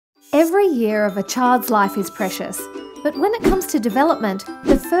Every year of a child's life is precious, but when it comes to development,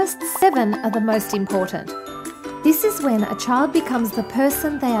 the first 7 are the most important. This is when a child becomes the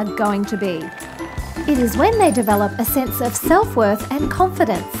person they are going to be. It is when they develop a sense of self-worth and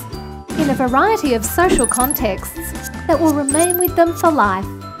confidence in a variety of social contexts that will remain with them for life.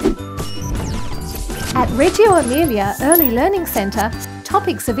 At Reggio Emilia Early Learning Centre,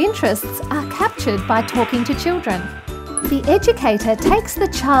 topics of interests are captured by talking to children. The educator takes the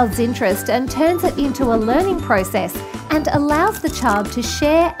child's interest and turns it into a learning process and allows the child to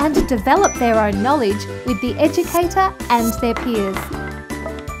share and develop their own knowledge with the educator and their peers.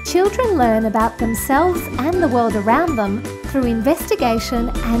 Children learn about themselves and the world around them through investigation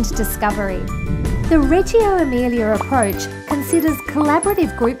and discovery. The Reggio Emilia approach considers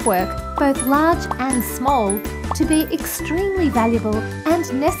collaborative group work, both large and small, to be extremely valuable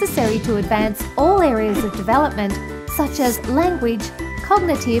and necessary to advance all areas of development, such as language,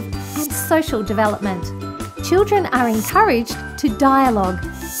 cognitive and social development. Children are encouraged to dialogue,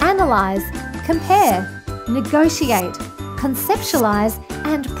 analyse, compare, negotiate, conceptualise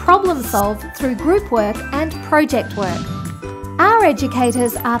and problem solve through group work and project work. Our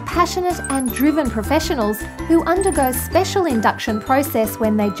educators are passionate and driven professionals who undergo special induction process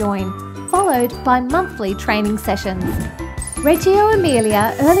when they join, followed by monthly training sessions. Reggio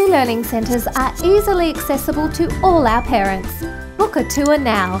Emilia Early Learning Centres are easily accessible to all our parents. Book a tour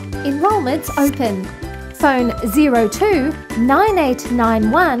now. Enrolment's open. Phone 02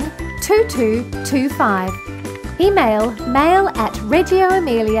 9891 2225. Email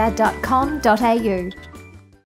mail@reggioemilia.com.au.